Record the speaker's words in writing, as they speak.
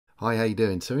Hi, how you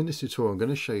doing? So in this tutorial I'm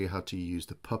going to show you how to use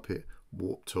the puppet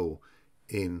warp tool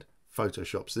in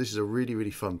Photoshop. So this is a really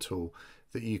fun tool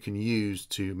that you can use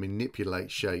to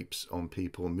manipulate shapes on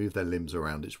people and move their limbs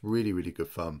around. It's really good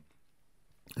fun,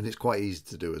 and it's quite easy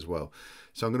to do as well.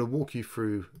 So I'm going to walk you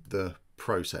through the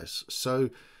process. So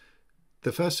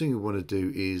the first thing we want to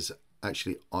do is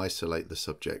actually isolate the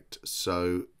subject.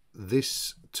 So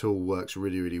this tool works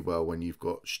really well when you've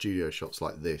got studio shots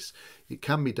like this. It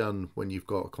can be done when you've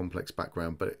got a complex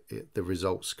background, but the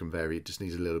results can vary. It just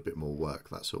needs a little bit more work,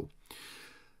 that's all.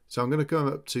 So I'm going to go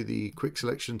up to the quick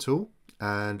selection tool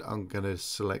and I'm going to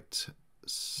select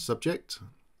subject.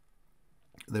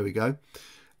 There we go.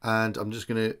 And I'm just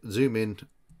going to zoom in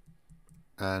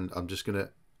and I'm just going to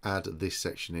add this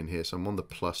section in here. So I'm on the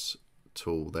plus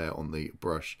tool there on the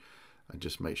brush and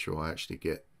just make sure I actually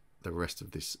get the rest of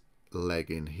this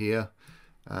leg in here,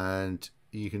 and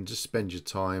you can just spend your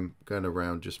time going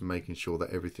around just making sure that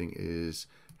everything is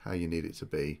how you need it to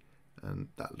be, and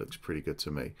that looks pretty good to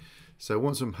me. So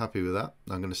once I'm happy with that,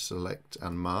 I'm going to select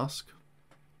and mask,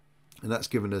 and that's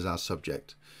given us our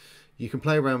subject. You can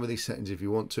play around with these settings if you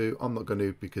want to. I'm not going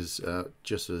to, because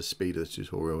just for the speed of the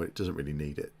tutorial it doesn't really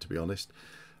need it, to be honest.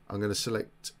 I'm going to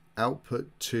select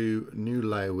output to new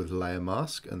layer with layer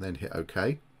mask and then hit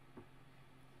OK.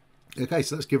 Okay,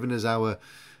 so that's given us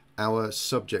our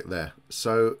subject there.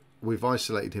 So we've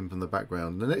isolated him from the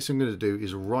background. The next thing I'm going to do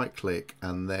is right click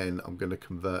and then I'm going to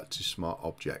convert to smart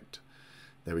object.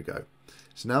 There we go.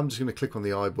 So now I'm just going to click on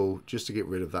the eyeball just to get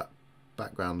rid of that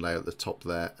background layer at the top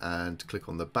there, and click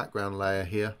on the background layer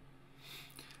here.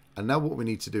 And now what we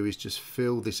need to do is just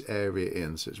fill this area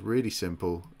in. So it's really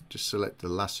simple. Just select the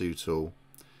lasso tool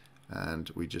and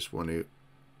we just want to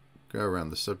go around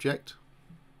the subject.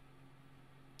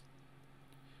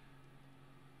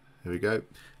 Here we go,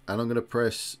 and I'm going to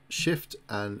press shift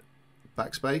and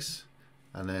backspace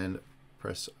and then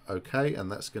press OK,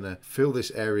 and that's going to fill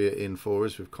this area in for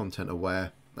us with content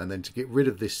aware. And then to get rid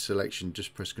of this selection,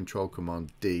 just press Control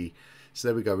Command D. So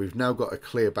there we go, we've now got a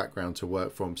clear background to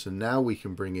work from. So now we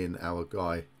can bring in our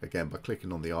guy again by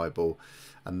clicking on the eyeball,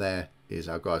 and there is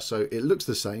our guy. So it looks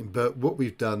the same, but what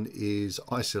we've done is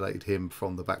isolated him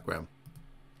from the background.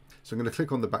 So I'm going to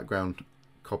click on the background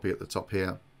copy at the top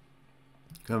here,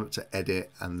 come up to edit,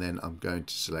 and then I'm going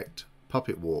to select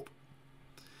puppet warp.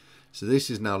 So this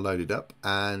is now loaded up,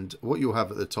 and what you'll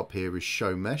have at the top here is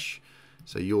show mesh.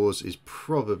 So yours is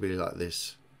probably like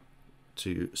this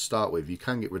to start with. You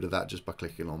can get rid of that just by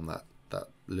clicking on that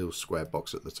little square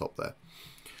box at the top there.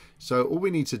 So all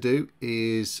we need to do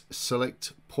is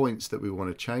select points that we want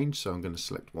to change. So I'm going to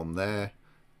select one there,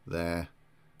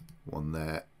 one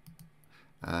there,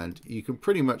 and you can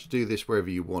pretty much do this wherever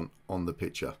you want on the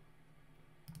picture.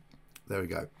 There we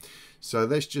go. So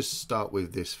let's just start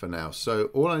with this for now. So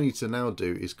all I need to now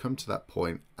do is come to that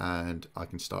point and I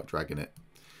can start dragging it.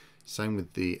 Same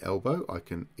with the elbow. I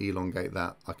can elongate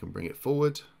that. I can bring it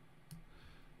forward.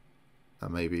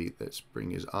 And maybe let's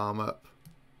bring his arm up.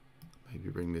 Maybe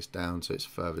bring this down so it's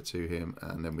further to him,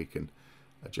 and then we can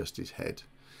adjust his head.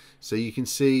 So you can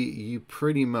see you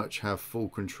pretty much have full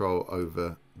control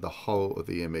over the whole of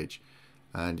the image,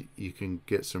 and you can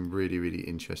get some really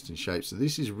interesting shapes. So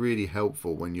this is really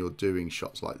helpful when you're doing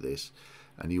shots like this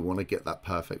and you want to get that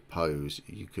perfect pose.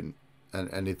 You can,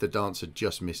 and if the dancer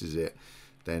just misses it,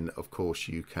 then of course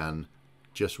you can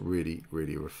just really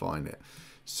refine it.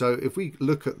 So if we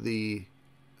look at the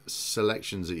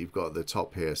selections that you've got at the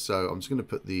top here, so I'm just going to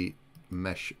put the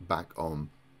mesh back on.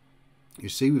 You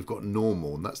see we've got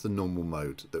normal, and that's the normal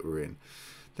mode that we're in.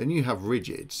 Then you have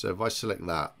rigid. So if I select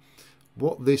that,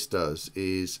 what this does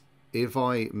is if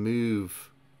I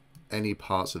move any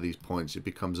parts of these points, it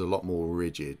becomes a lot more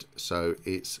rigid. So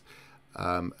it's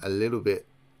a little bit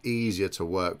easier to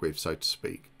work with, so to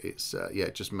speak. It's yeah,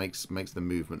 it just makes the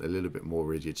movement a little bit more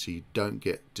rigid, so you don't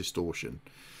get distortion.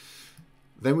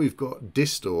 Then we've got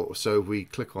distort. So if we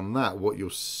click on that, what you'll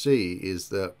see is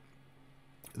that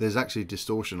there's actually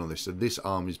distortion on this. So this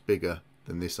arm is bigger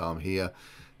than this arm here.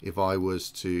 If I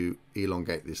was to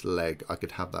elongate this leg, I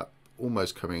could have that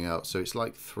almost coming out, so it's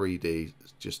like 3D,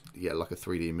 just yeah, like a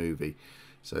 3D movie.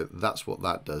 So that's what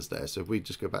that does there. So if we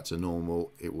just go back to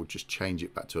normal, it will just change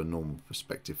it back to a normal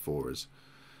perspective for us.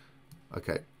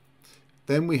 Okay,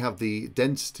 then we have the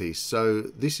density. So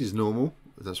this is normal,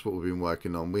 that's what we've been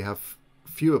working on. We have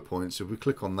fewer points. So if we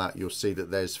click on that, you'll see that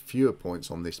there's fewer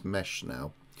points on this mesh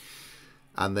now.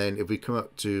 And then if we come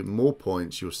up to more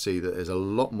points, you'll see that there's a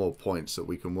lot more points that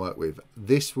we can work with.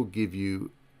 This will give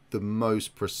you the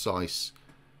most precise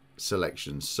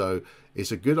selections. So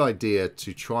it's a good idea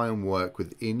to try and work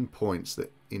within points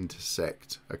that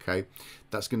intersect. Okay,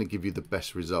 that's going to give you the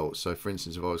best results. So for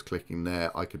instance, if I was clicking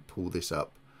there, I could pull this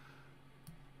up,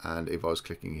 and if I was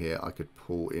clicking here, I could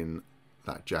pull in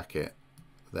that jacket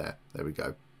there. There we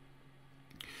go.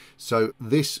 So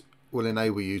this will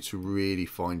enable you to really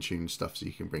fine-tune stuff. So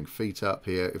you can bring feet up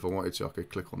here. If I wanted to, I could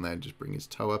click on there and just bring his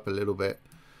toe up a little bit.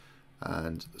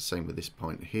 And same with this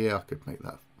point here, I could make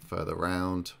that further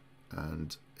round.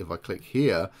 And if I click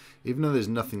here, even though there's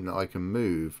nothing that I can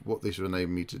move, what this will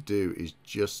enable me to do is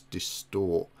just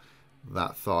distort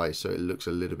that thigh so it looks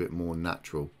a little bit more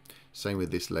natural. Same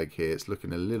with this leg here, it's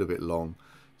looking a little bit long,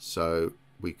 so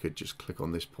we could just click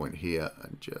on this point here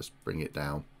and just bring it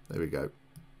down. There we go.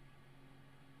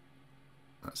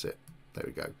 That's it. There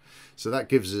we go. So that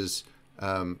gives us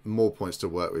more points to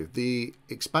work with. The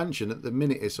expansion at the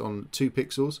minute is on 2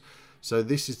 pixels. So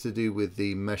this is to do with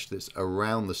the mesh that's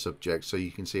around the subject. So you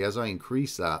can see as I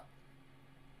increase that,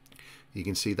 you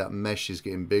can see that mesh is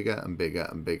getting bigger and bigger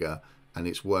and bigger, and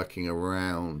it's working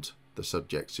around the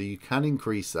subject. So you can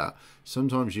increase that.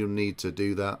 Sometimes you'll need to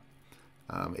do that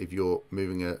if you're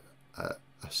moving a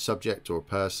subject or a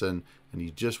person and you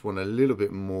just want a little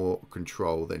bit more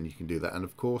control, then you can do that. And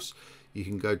of course you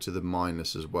can go to the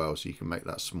minus as well, so you can make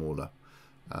that smaller.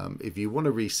 If you want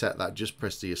to reset that, just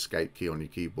press the escape key on your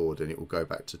keyboard and it will go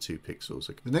back to 2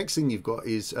 pixels. The next thing you've got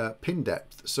is pin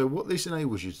depth. So what this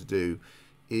enables you to do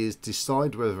is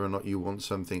decide whether or not you want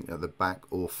something at the back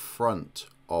or front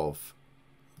of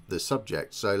the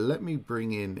subject. So let me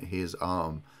bring in his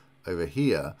arm over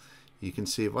here. You can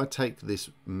see if I take this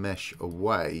mesh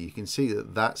away, you can see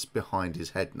that that's behind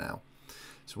his head now.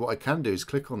 So what I can do is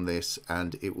click on this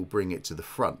and it will bring it to the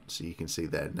front. So you can see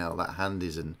there now that hand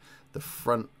is in the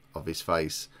front of his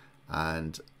face,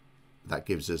 and that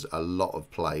gives us a lot of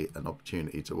play and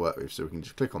opportunity to work with. So we can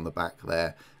just click on the back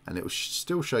there and it will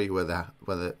still show you where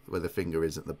the finger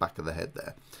is at the back of the head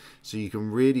there. So you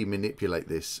can really manipulate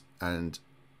this and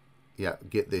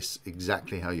get this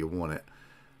exactly how you want it.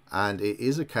 And it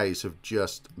is a case of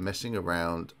just messing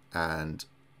around and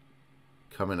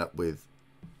coming up with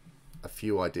a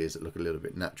few ideas that look a little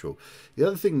bit natural. The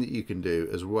other thing that you can do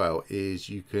as well is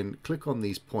you can click on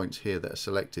these points here that are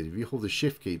selected. If you hold the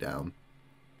shift key down,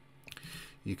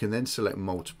 you can then select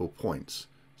multiple points.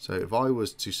 So if I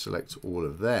was to select all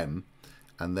of them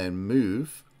and then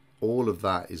move, all of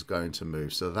that is going to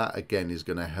move. So that again is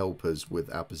going to help us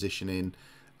with our positioning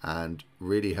and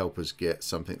really help us get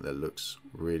something that looks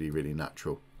really, really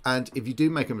natural. And if you do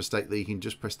make a mistake there, you can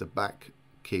just press the back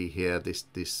key here,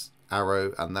 this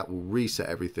arrow, and that will reset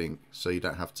everything, so you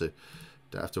don't have to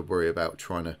worry about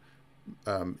trying to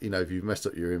if you've messed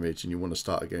up your image and you want to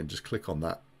start again, just click on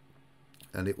that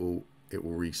and it will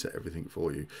reset everything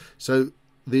for you. So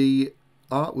the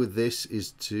art with this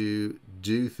is to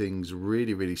do things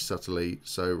really, really subtly,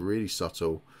 so really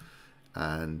subtle,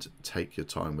 and take your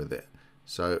time with it.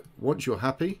 So once you're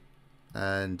happy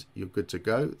and you're good to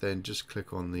go, then just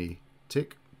click on the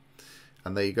tick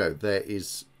and there you go. There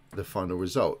is the final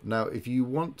result. Now if you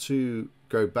want to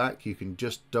go back, you can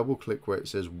just double click where it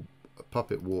says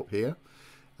puppet warp here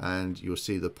and you'll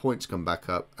see the points come back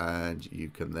up, and you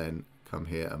can then come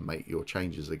here and make your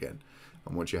changes again.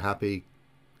 And once you're happy,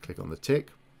 click on the tick,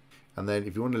 and then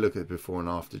if you want to look at the before and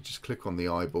after, just click on the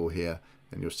eyeball here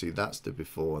and you'll see that's the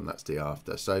before and that's the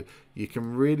after. So you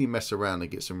can really mess around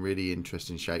and get some really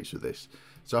interesting shapes with this.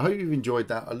 So I hope you've enjoyed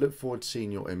that. I look forward to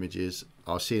seeing your images.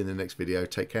 I'll see you in the next video.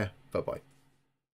 Take care. Bye bye.